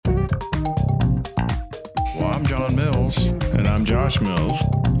Josh Mills.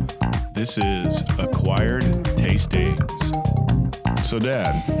 This is Acquired Tastings. So,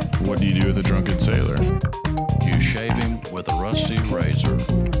 Dad, what do you do with a drunken sailor? You shave him with a rusty razor.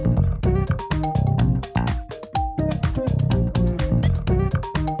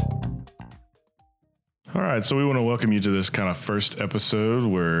 All right, so we want to welcome you to this kind of first episode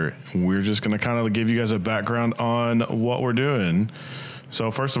where we're just going to kind of give you guys a background on what we're doing. So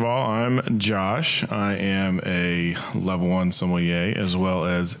first of all, I'm Josh. I am a level 1 sommelier as well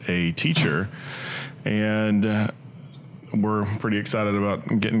as a teacher, and we're pretty excited about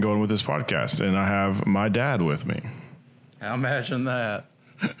getting going with this podcast, and I have my dad with me. Imagine that.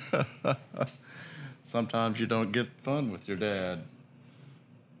 Sometimes you don't get fun with your dad.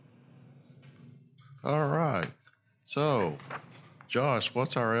 All right. So, Josh,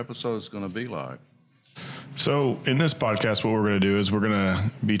 what's our episodes going to be like? So in this podcast, what we're going to do is we're going to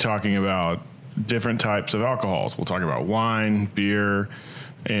be talking about different types of alcohols. We'll talk about wine, beer,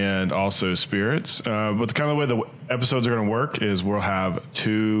 and also spirits. But the kind of way the episodes are going to work is we'll have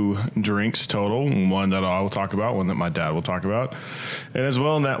 2 drinks total, one that I will talk about, one that my dad will talk about. And as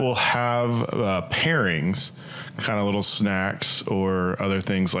well in that we'll have pairings, kind of little snacks or other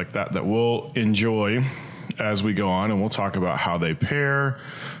things like that that we'll enjoy as we go on, and we'll talk about how they pair.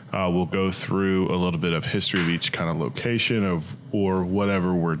 We'll go through a little bit of history of each kind of location or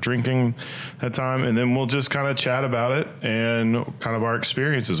whatever we're drinking at time, and then we'll just kind of chat about it and kind of our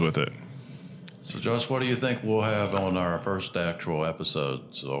experiences with it. So, Josh, what do you think we'll have on our first actual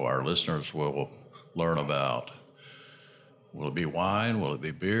episode so our listeners will learn about? Will it be wine? Will it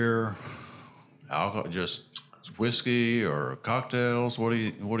be beer? Alcohol? Just whiskey or cocktails? What do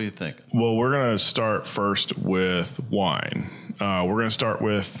you think? Well, we're going to start first with wine. We're going to start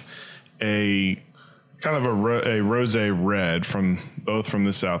with a kind of a rosé red from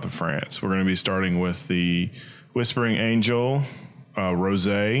the south of France. We're going to be starting with the Whispering Angel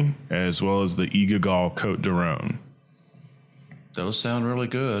rosé as well as the Igagall Côte de Rhône. Those sound really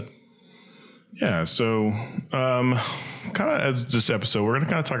good. Yeah, so kind of as this episode, we're going to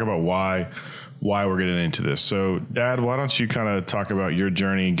kind of talk about why we're getting into this. So, Dad, why don't you kind of talk about your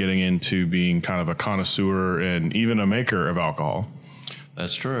journey getting into being kind of a connoisseur and even a maker of alcohol?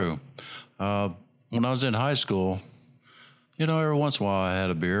 That's true. When I was in high school, every once in a while I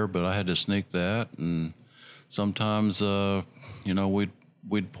had a beer, but I had to sneak that. And sometimes,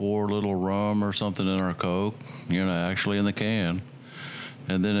 we'd pour a little rum or something in our Coke, actually in the can.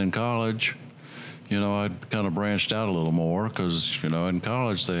 And then in college, I'd kind of branched out a little more because, in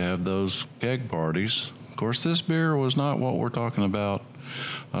college they have those keg parties. Of course, this beer was not what we're talking about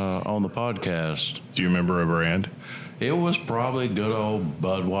on the podcast. Do you remember a brand? It was probably good old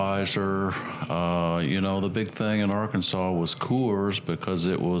Budweiser. The big thing in Arkansas was Coors because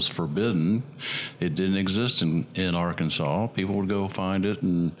it was forbidden. It didn't exist in Arkansas. People would go find it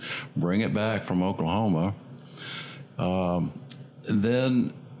and bring it back from Oklahoma. And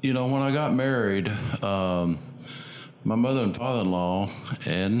then, when I got married, my mother and father-in-law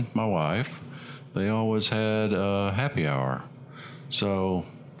and my wife, they always had a happy hour. So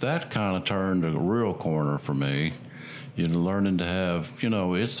that kind of turned a real corner for me. Learning to have,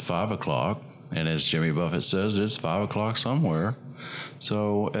 it's 5 o'clock, and as Jimmy Buffett says, it's 5 o'clock somewhere.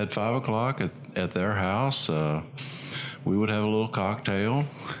 So at 5 o'clock at their house, we would have a little cocktail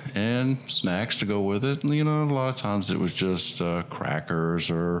and snacks to go with it. And, a lot of times it was just crackers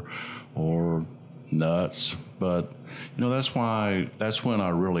or nuts. But, that's when I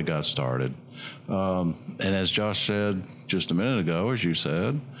really got started. And as Josh said just a minute ago, as you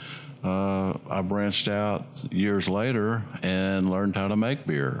said, I branched out years later and learned how to make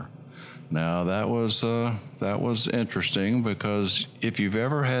beer. Now that was interesting because if you've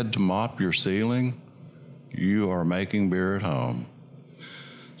ever had to mop your ceiling, you are making beer at home.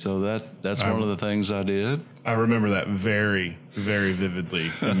 So that's one of the things I did. I remember that very, very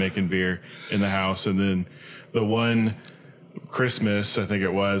vividly, making beer in the house. And then the one Christmas, I think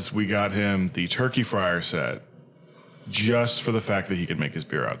it was, we got him the turkey fryer set just for the fact that he could make his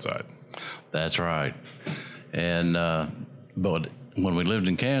beer outside. That's right. And but when we lived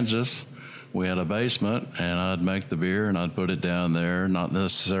in Kansas, we had a basement, and I'd make the beer, and I'd put it down there, not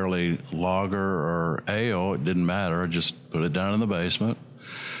necessarily lager or ale. It didn't matter. I just put it down in the basement.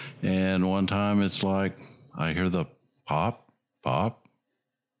 And one time it's like I hear the pop, pop,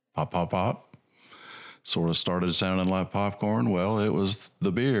 pop, pop, pop. Sort of started sounding like popcorn. Well, it was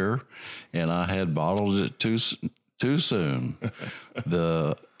the beer, and I had bottled it too soon.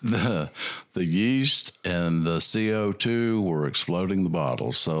 The yeast and the CO2 were exploding the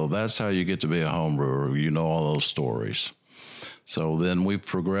bottles. So that's how you get to be a home brewer. All those stories. So then we've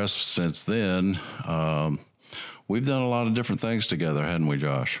progressed since then. we've done a lot of different things together, hadn't we,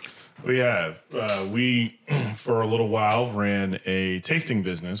 Josh? We have. We, for a little while, ran a tasting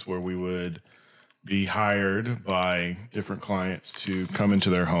business where we would be hired by different clients to come into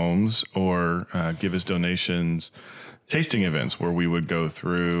their homes or give us donations, tasting events where we would go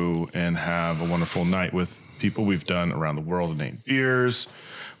through and have a wonderful night with people. We've done around the world and named beers.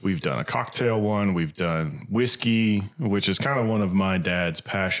 We've done a cocktail one. We've done whiskey, which is kind of one of my dad's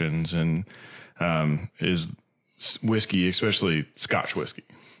passions, and is whiskey, especially Scotch whiskey.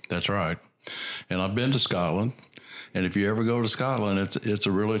 That's right. And I've been to Scotland. And if you ever go to Scotland, it's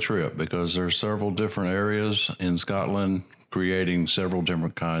a really trip because there's several different areas in Scotland creating several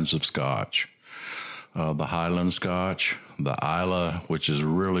different kinds of Scotch. The Highland Scotch, the Islay, which is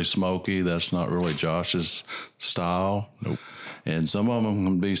really smoky. That's not really Josh's style. Nope. And some of them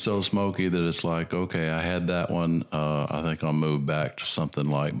can be so smoky that it's like, okay, I had that one. I think I'll move back to something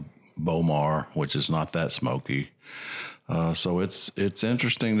like Bomar, which is not that smoky. So it's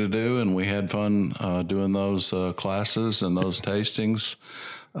interesting to do, and we had fun doing those classes and those tastings.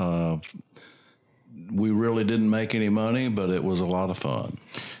 We really didn't make any money, but it was a lot of fun.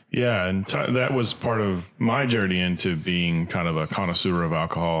 Yeah, and that was part of my journey into being kind of a connoisseur of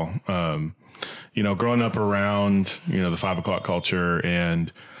alcohol. Growing up around, the 5 o'clock culture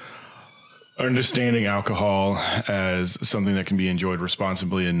and understanding alcohol as something that can be enjoyed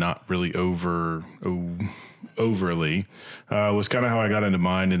responsibly and not really overly was kind of how I got into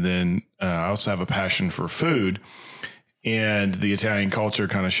mine. And then I also have a passion for food, and the Italian culture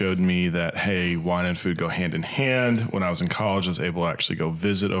kind of showed me that, hey, wine and food go hand in hand. When I was in college, I was able to actually go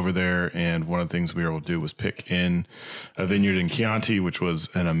visit over there. And one of the things we were able to do was pick in a vineyard in Chianti, which was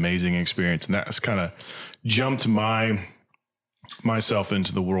an amazing experience. And that's kind of jumped myself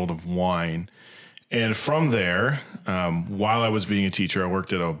into the world of wine. And from there, while I was being a teacher, I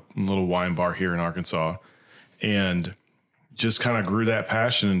worked at a little wine bar here in Arkansas, and just kind of grew that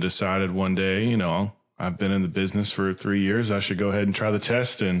passion and decided one day, I've been in the business for 3 years. I should go ahead and try the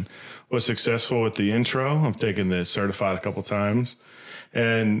test, and was successful with the intro. I've taken the certified a couple times,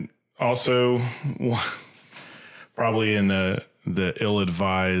 and also probably in the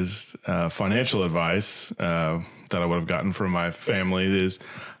ill-advised financial advice that I would have gotten from my family is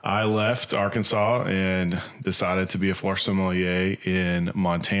I left Arkansas and decided to be a flor sommelier in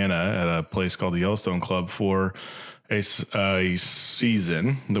Montana at a place called the Yellowstone Club for a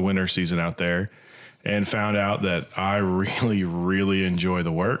season, the winter season out there, and found out that I really, really enjoy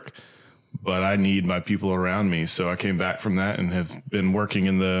the work, but I need my people around me. So I came back from that and have been working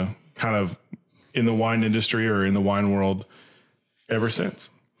in the wine industry or in the wine world ever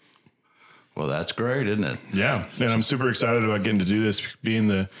since. Well, that's great, isn't it? Yeah. And I'm super excited about getting to do this, being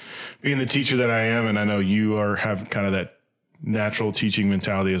the teacher that I am. And I know you have kind of that natural teaching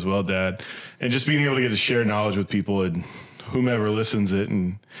mentality as well, Dad, and just being able to get to share knowledge with people and whomever listens it.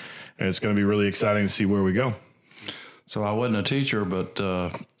 And it's going to be really exciting to see where we go. So I wasn't a teacher, but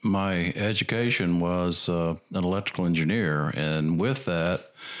my education was an electrical engineer. And with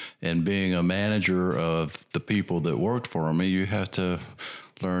that, and being a manager of the people that worked for me, you have to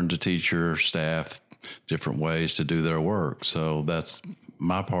learn to teach your staff different ways to do their work. So that's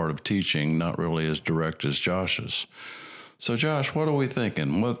my part of teaching, not really as direct as Josh's. So Josh, what are we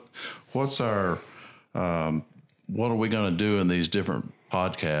thinking? What are we going to do in these different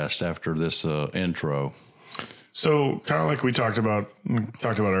podcasts after this intro? So kind of like we talked about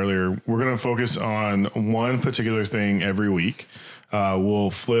earlier, we're going to focus on one particular thing every week. We'll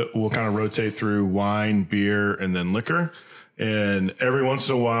kind of rotate through wine, beer, and then liquor. And every once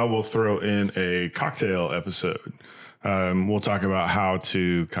in a while, we'll throw in a cocktail episode. We'll talk about how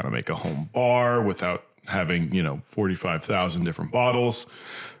to kind of make a home bar without having, 45,000 different bottles,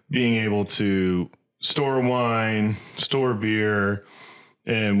 being able to store wine, store beer.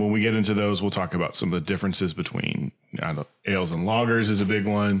 And when we get into those, we'll talk about some of the differences between ales and lagers is a big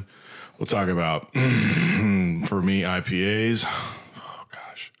one. We'll talk about, for me, IPAs. Oh,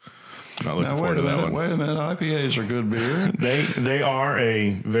 gosh. I'm not looking forward to that one. Wait a minute. IPAs are good beer. They are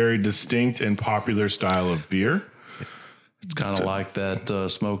a very distinct and popular style of beer. It's kind of like that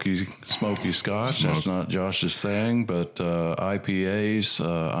smoky Scotch. That's not Josh's thing, but IPAs,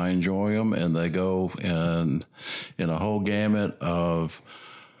 I enjoy them, and they go in a whole gamut of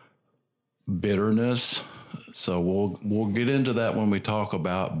bitterness. So we'll get into that when we talk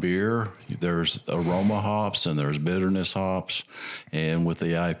about beer. There's aroma hops and there's bitterness hops, and with the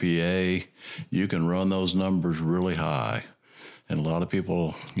IPA, you can run those numbers really high. And a lot of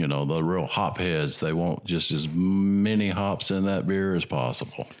people, the real hop heads, they want just as many hops in that beer as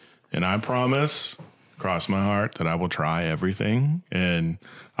possible. And I promise, cross my heart, that I will try everything. And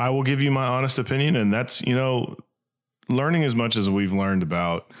I will give you my honest opinion. And that's, learning as much as we've learned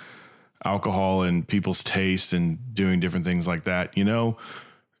about alcohol and people's tastes and doing different things like that,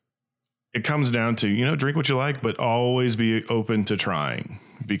 it comes down to, drink what you like, but always be open to trying,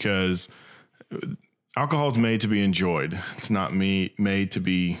 because alcohol is made to be enjoyed. It's not made to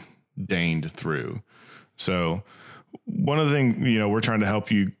be deigned through. So one of the things, we're trying to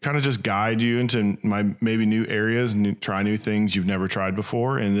help you, kind of just guide you into maybe new areas, try new things you've never tried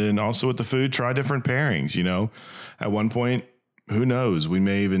before. And then also with the food, try different pairings. At one point, who knows, we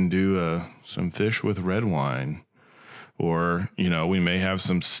may even do some fish with red wine, or, we may have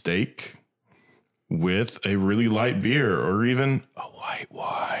some steak with a really light beer, or even a white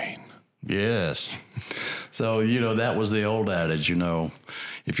wine. Yes. So, that was the old adage,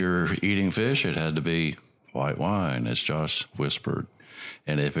 if you're eating fish, it had to be white wine, as Josh whispered.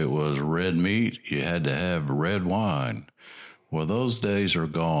 And if it was red meat, you had to have red wine. Well, those days are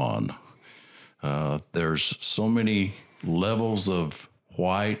gone. There's so many levels of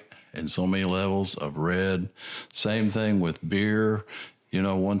white and so many levels of red. Same thing with beer.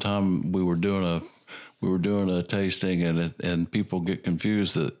 One time we were doing a tasting, and people get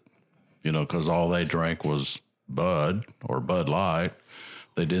confused that, because all they drank was Bud or Bud Light.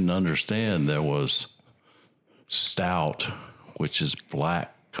 They didn't understand there was stout, which is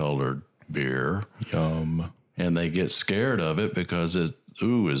black colored beer. Yum. And they get scared of it because is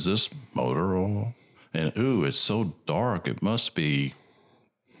this motor oil? And it's so dark. It must be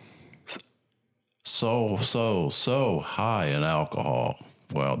so high in alcohol.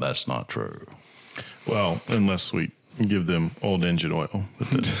 Well, that's not true. Well, unless we give them old engine oil.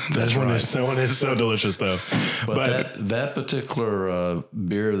 That's right. That one is so delicious, though. But that particular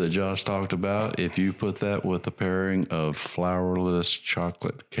beer that Josh talked about, if you put that with a pairing of flourless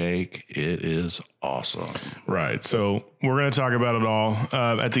chocolate cake, it is awesome. Right. So we're going to talk about it all.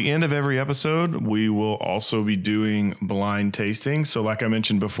 At the end of every episode, we will also be doing blind tasting. So like I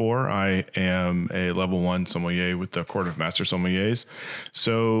mentioned before, I am a level 1 sommelier with the Court of Master Sommeliers.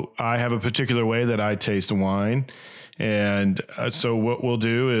 So I have a particular way that I taste wine. And so what we'll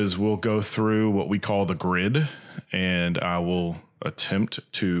do is we'll go through what we call the grid, and I will attempt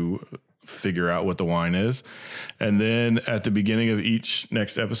to figure out what the wine is. And then at the beginning of each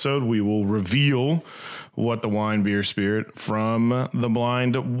next episode, we will reveal what the wine, beer, spirit from the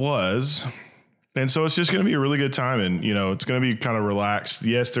blind was. And so it's just going to be a really good time, and, it's going to be kind of relaxed.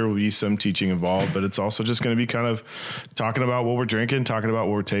 Yes, there will be some teaching involved, but it's also just going to be kind of talking about what we're drinking, talking about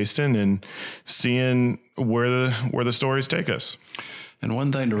what we're tasting, and seeing where the stories take us. And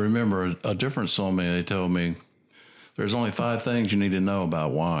one thing to remember, a different sommelier told me there's only 5 things you need to know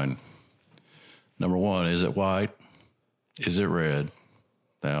about wine. Number 1, is it white? Is it red?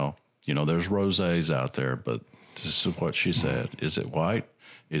 Now, there's rosés out there, but this is what she said. Is it white?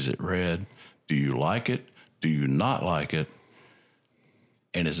 Is it red? Do you like it? Do you not like it?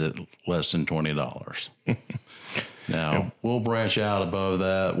 And is it less than $20? Now, we'll branch out above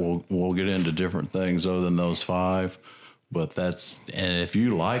that. We'll get into different things other than those 5. But and if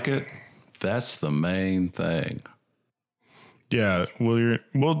you like it, that's the main thing. Yeah, we'll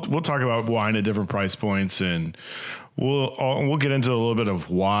talk about wine at different price points, and we'll get into a little bit of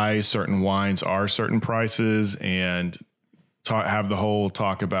why certain wines are certain prices, and have the whole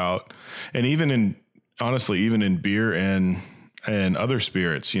talk about, and even in beer and other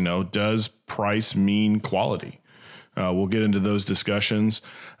spirits, does price mean quality? We'll get into those discussions.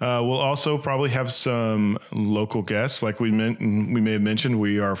 We'll also probably have some local guests. Like we may have mentioned,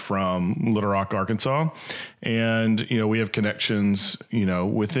 we are from Little Rock, Arkansas, and we have connections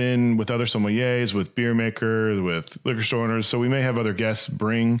with other sommeliers, with beer makers, with liquor store owners. So we may have other guests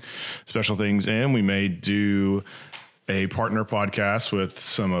bring special things in. We may do a partner podcast with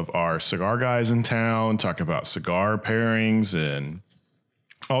some of our cigar guys in town, talk about cigar pairings and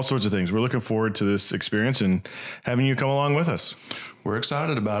all sorts of things. We're looking forward to this experience and having you come along with us. We're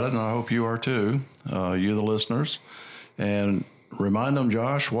excited about it, and I hope you are too, you the listeners. And remind them,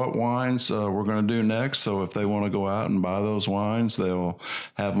 Josh, what wines we're going to do next. So if they want to go out and buy those wines, they'll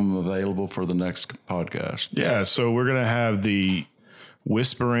have them available for the next podcast. Yeah, so we're going to have the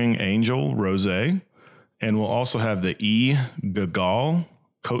Whispering Angel Rosé, and we'll also have the E. Gagal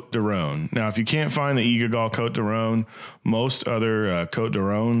Côte de Rhone. Now, if you can't find the E. Gagal Côte de Rhone, most other Côte de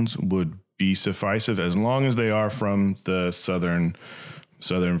Rhones would be sufficient as long as they are from the southern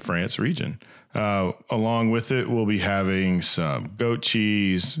France region. Along with it, we'll be having some goat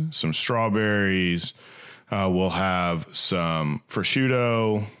cheese, some strawberries. We'll have some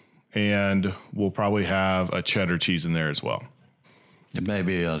prosciutto, and we'll probably have a cheddar cheese in there as well. It may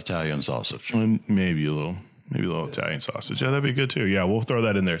be an Italian sausage. And maybe a little Italian sausage. Yeah, that'd be good too. Yeah, we'll throw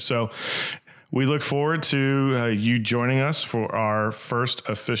that in there. So We look forward to you joining us for our first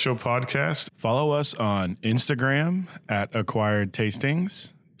official podcast. Follow us on Instagram at Acquired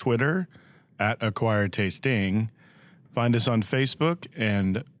Tastings, Twitter at Acquired Tasting. Find us on Facebook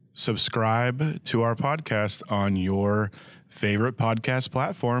and subscribe to our podcast on your favorite podcast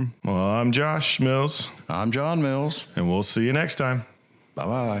platform. Well, I'm Josh Mills. I'm John Mills. And we'll see you next time.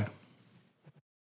 Bye-bye.